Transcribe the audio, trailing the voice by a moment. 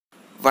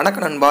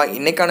வணக்கம் நண்பா,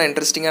 இன்னைக்கான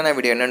இன்ட்ரெஸ்டிங்கான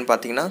வீடியோ என்னென்னு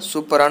பார்த்தீங்கன்னா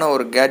சூப்பரான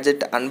ஒரு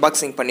கேட்ஜெட்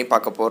அன்பாக்சிங் பண்ணி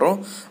பார்க்க போகிறோம்.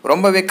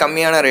 ரொம்பவே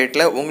கம்மியான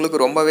ரேட்டில் உங்களுக்கு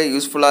ரொம்பவே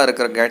யூஸ்ஃபுல்லாக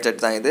இருக்கிற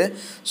கேட்ஜெட் தான் இது.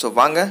 ஸோ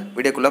வாங்க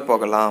வீடியோக்குள்ளே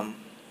போகலாம்.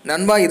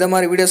 நண்பா, இதை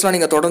மாதிரி வீடியோஸ்லாம்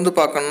நீங்கள் தொடர்ந்து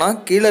பார்க்கணுன்னா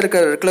கீழே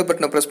இருக்கிற ரெகுலர்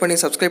பட்டனை ப்ரெஸ் பண்ணி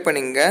சப்ஸ்கிரைப்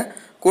பண்ணிங்க.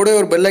 கூட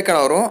ஒரு பெல்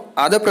ஐக்கான் வரும்,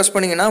 அதை ப்ரெஸ்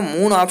பண்ணிங்கன்னா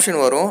 3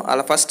 ஆப்ஷன் வரும்.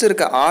 அதில் ஃபஸ்ட்டு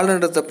இருக்க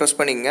ஆல்ன்றதை ப்ரெஸ்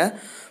பண்ணிங்க.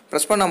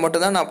 ப்ரெஸ் பண்ணால்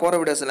மட்டும்தான் நான் போகிற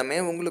வீடியோஸ் எல்லாமே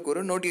உங்களுக்கு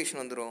ஒரு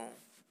நோட்டிஃபிகேஷன் வந்துடும்.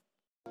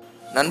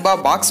 நண்பா,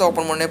 பாக்ஸ்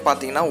ஓப்பன் பண்ணே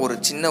பார்த்தீங்கன்னா ஒரு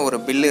சின்ன ஒரு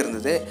பில்லு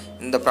இருந்தது,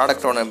 இந்த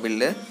ப்ராடக்டோட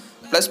பில்லு.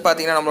 ப்ளஸ்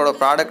பார்த்தீங்கன்னா நம்மளோட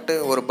ப்ராடக்ட்டு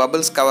ஒரு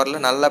பபிள்ஸ் கவரில்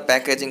நல்லா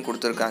பேக்கேஜிங்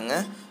கொடுத்துருக்காங்க.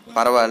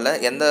 பரவாயில்ல,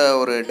 எந்த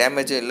ஒரு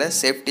டேமேஜும் இல்லை,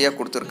 சேஃப்டியாக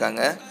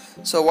கொடுத்துருக்காங்க.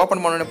 ஸோ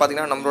ஓப்பன் பண்ணோன்னே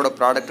பார்த்தீங்கன்னா நம்மளோட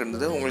ப்ராடக்ட்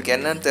இருந்தது. உங்களுக்கு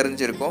என்னென்னு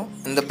தெரிஞ்சிருக்கும்.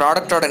 இந்த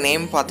ப்ராடக்டோட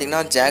நேம்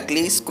பார்த்தீங்கன்னா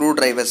ஜாக்லி ஸ்க்ரூ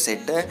டிரைவர்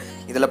செட்டு.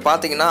 இதில்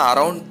பார்த்தீங்கன்னா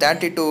அரௌண்ட்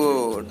 32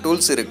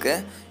 டூல்ஸ்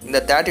இருக்குது. இந்த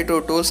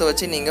 32 டூல்ஸை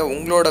வச்சு நீங்கள்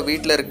உங்களோட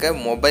வீட்டில் இருக்க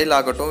மொபைல்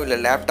ஆகட்டும் இல்லை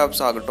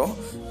லேப்டாப்ஸ் ஆகட்டும்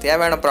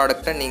தேவையான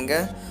ப்ராடக்டை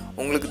நீங்கள்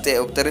உங்களுக்கு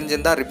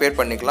தெரிஞ்சிருந்தால் ரிப்பேர்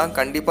பண்ணிக்கலாம்.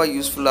 கண்டிப்பாக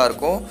யூஸ்ஃபுல்லாக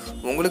இருக்கும்.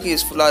 உங்களுக்கு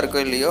யூஸ்ஃபுல்லாக இருக்கோ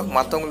இல்லையோ,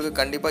 மற்றவங்களுக்கு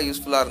கண்டிப்பாக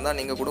யூஸ்ஃபுல்லாக இருந்தால்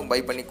நீங்கள் கூட பை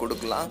பண்ணி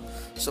கொடுக்கலாம்.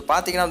 ஸோ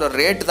பார்த்தீங்கன்னா அதோட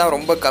ரேட்டு தான்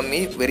ரொம்ப கம்மி,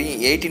 வெறும்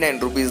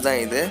 89 ருபீஸ்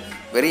தான். இது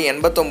வெறும்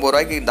 89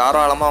 ரூபாய்க்கு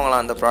தாராளமாக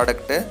வாங்கலாம் அந்த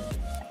ப்ராடக்ட்டு.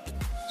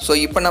 ஸோ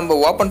இப்போ நம்ம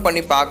ஓப்பன்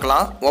பண்ணி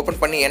பார்க்கலாம். ஓப்பன்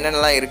பண்ணி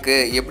என்னென்னலாம்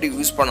இருக்குது, எப்படி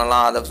யூஸ்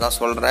பண்ணலாம் அதை நான்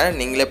சொல்கிறேன்,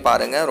 நீங்களே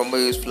பாருங்கள், ரொம்ப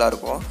யூஸ்ஃபுல்லாக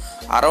இருக்கும்.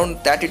 அரௌண்ட்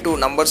 32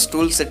 நம்பர்ஸ்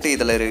டூல் செட்டு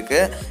இதில்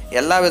இருக்குது.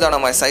 எல்லா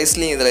விதமான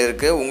சைஸ்லேயும் இதில்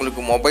இருக்குது.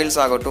 உங்களுக்கு மொபைல்ஸ்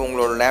ஆகட்டும்,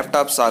 உங்களோட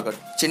லேப்டாப்ஸ்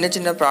ஆகட்டும், சின்ன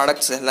சின்ன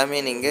ப்ராடக்ட்ஸ் எல்லாமே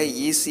நீங்கள்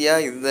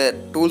ஈஸியாக இந்த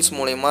டூல்ஸ்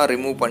மூலிமா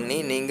ரிமூவ் பண்ணி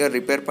நீங்கள்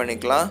ரிப்பேர்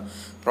பண்ணிக்கலாம்.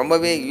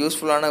 ரொம்பவே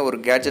யூஸ்ஃபுல்லான ஒரு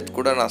கேட்ஜெட்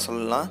கூட நான்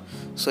சொல்லலாம்.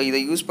 ஸோ இதை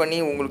யூஸ் பண்ணி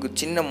உங்களுக்கு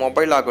சின்ன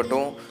மொபைல்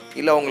ஆகட்டும்,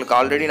 இல்லை உங்களுக்கு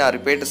ஆல்ரெடி நான்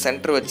ரிப்பேர்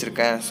சென்டர்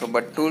வச்சுருக்கேன், ஸோ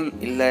பட் டூல்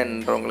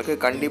இல்லைன்றவங்களுக்கு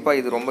கண்டிப்பாக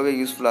இது ரொம்பவே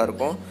யூஸ்ஃபுல்லாக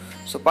இருக்கும்.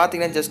 ஸோ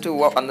பார்த்தீங்கன்னா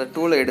ஜஸ்ட்டு அந்த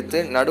டூலை எடுத்து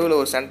நடுவில்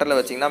ஒரு சென்டரில்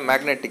வச்சிங்கன்னா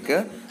மேக்னெட்டிக்கு,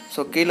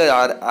 ஸோ கீழே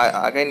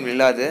அகைன்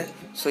விழாது.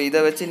 ஸோ இதை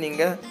வச்சு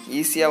நீங்கள்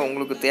ஈஸியாக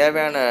உங்களுக்கு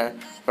தேவையான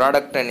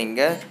ப்ராடக்டை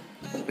நீங்கள்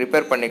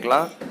ரிப்பேர்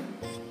பண்ணிக்கலாம்.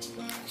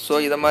 ஸோ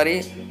இதை மாதிரி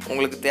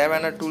உங்களுக்கு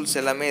தேவையான டூல்ஸ்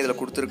எல்லாமே இதில்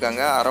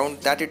கொடுத்துருக்காங்க. அரௌண்ட்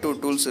 32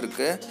 டூல்ஸ்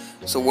இருக்குது.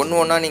 ஸோ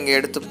ஒன்றா நீங்கள்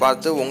எடுத்து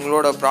பார்த்து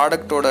உங்களோட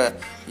ப்ராடக்டோட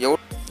எவ்வளோ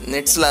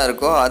நெட்ஸ்லாம்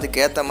இருக்கோ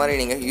அதுக்கேற்ற மாதிரி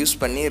நீங்கள் யூஸ்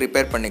பண்ணி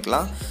ரிப்பேர்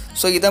பண்ணிக்கலாம்.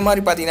 ஸோ இதை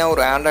மாதிரி பார்த்தீங்கன்னா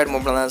ஒரு ஆண்ட்ராய்டு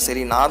மொபைல் இருந்தாலும்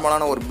சரி,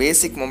 நார்மலான ஒரு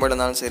பேசிக் மொபைல்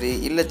இருந்தாலும் சரி,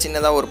 இல்லை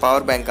சின்னதாக ஒரு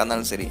பவர் பேங்க்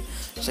இருந்தாலும் சரி,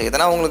 ஸோ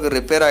எதனா உங்களுக்கு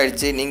ரிப்பேர்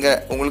ஆகிடுச்சு, நீங்கள்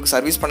உங்களுக்கு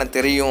சர்வீஸ் பண்ண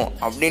தெரியும்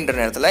அப்படின்ற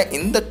நேரத்தில்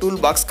இந்த டூல்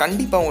பாக்ஸ்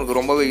கண்டிப்பாக உங்களுக்கு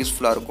ரொம்பவே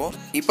யூஸ்ஃபுல்லாக இருக்கும்.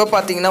 இப்போ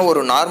பார்த்தீங்கன்னா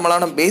ஒரு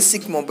நார்மலான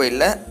பேசிக்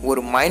மொபைலில்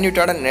ஒரு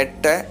மைன்யூட்டான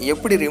நெட்டை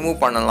எப்படி ரிமூவ்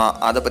பண்ணலாம்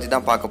அதை பற்றி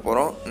தான் பார்க்க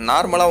போகிறோம்.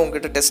 நார்மலாக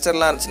உங்கள்கிட்ட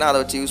டெஸ்டர்லாம் இருந்துச்சுன்னா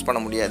அதை வச்சு யூஸ்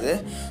பண்ண முடியாது.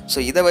 ஸோ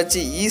இதை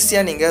வச்சு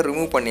ஈஸியாக நீங்கள்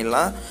ரிமூவ்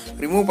பண்ணிடலாம்.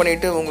 ரிமூவ்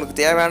பண்ணிவிட்டு உங்களுக்கு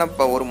தேவையான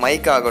இப்போ ஒரு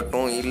மைக்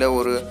ஆகட்டும், இல்லை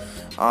ஒரு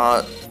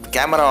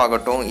கேமரா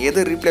ஆகட்டும், எது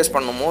ரீப்ளேஸ்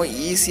பண்ணணுமோ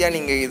ஈஸியாக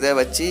நீங்கள் இதை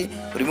வச்சு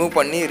ரிமூவ்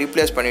பண்ணி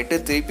ரீப்ளேஸ் பண்ணிவிட்டு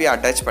திருப்பி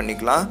அட்டாச்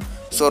பண்ணிக்கலாம்.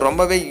 ஸோ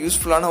ரொம்பவே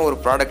யூஸ்ஃபுல்லான ஒரு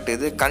ப்ராடக்ட்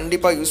இது,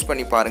 கண்டிப்பாக யூஸ்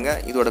பண்ணி பாருங்கள்.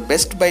 இதோட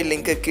பெஸ்ட் பை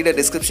லிங்க்கு கீழே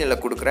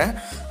டிஸ்கிரிப்ஷனில் கொடுக்குறேன்.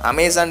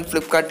 அமேசான்,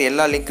 ஃப்ளிப்கார்ட்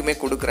எல்லா லிங்க்குமே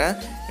கொடுக்குறேன்.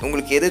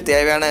 உங்களுக்கு எது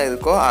தேவையான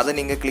இருக்கோ அதை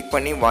நீங்கள் கிளிக்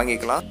பண்ணி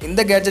வாங்கிக்கலாம்.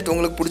 இந்த கேட்ஜெட்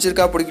உங்களுக்கு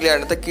பிடிச்சிருக்கா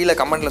பிடிக்கலையான்றத கீழே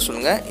கமெண்ட்டில்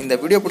சொல்லுங்கள். இந்த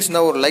வீடியோ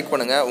பிடிச்சிருந்தா ஒரு லைக்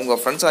பண்ணுங்கள்,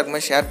 உங்கள் ஃப்ரெண்ட்ஸ்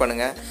யாருக்குமே ஷேர்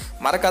பண்ணுங்கள்.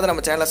 மறக்காத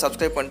நம்ம சேனலை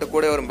சப்ஸ்கிரைப் பண்ணிட்டு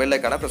கூட ஒரு பெல்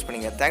ஐக்கானை ப்ரெஸ்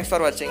பண்ணுங்கள். தேங்க்ஸ்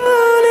ஃபார் வாட்சிங்.